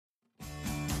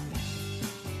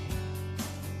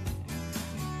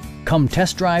Come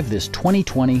test drive this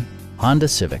 2020 Honda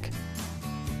Civic.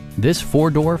 This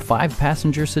 4-door,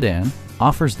 5-passenger sedan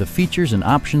offers the features and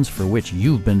options for which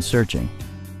you've been searching.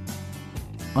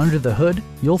 Under the hood,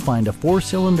 you'll find a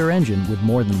 4-cylinder engine with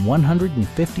more than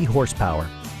 150 horsepower.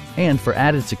 And for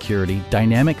added security,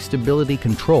 dynamic stability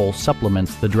control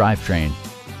supplements the drivetrain.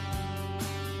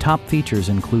 Top features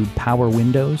include power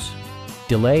windows,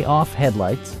 delay-off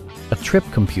headlights, a trip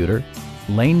computer,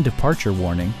 lane departure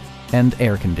warning, and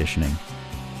air conditioning.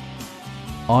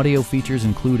 Audio features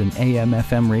include an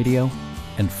AM/FM radio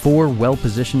and 4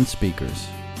 well-positioned speakers.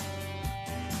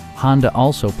 Honda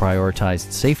also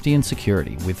prioritized safety and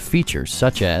security with features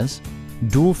such as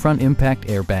dual front impact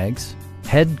airbags,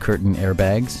 head curtain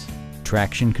airbags,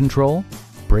 traction control,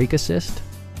 brake assist,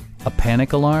 a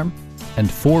panic alarm, and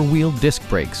 4-wheel disc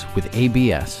brakes with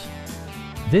ABS.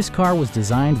 This car was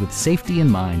designed with safety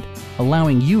in mind,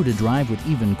 allowing you to drive with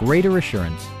even greater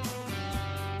assurance.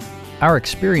 Our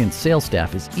experienced sales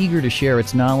staff is eager to share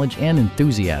its knowledge and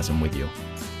enthusiasm with you.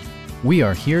 We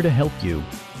are here to help you.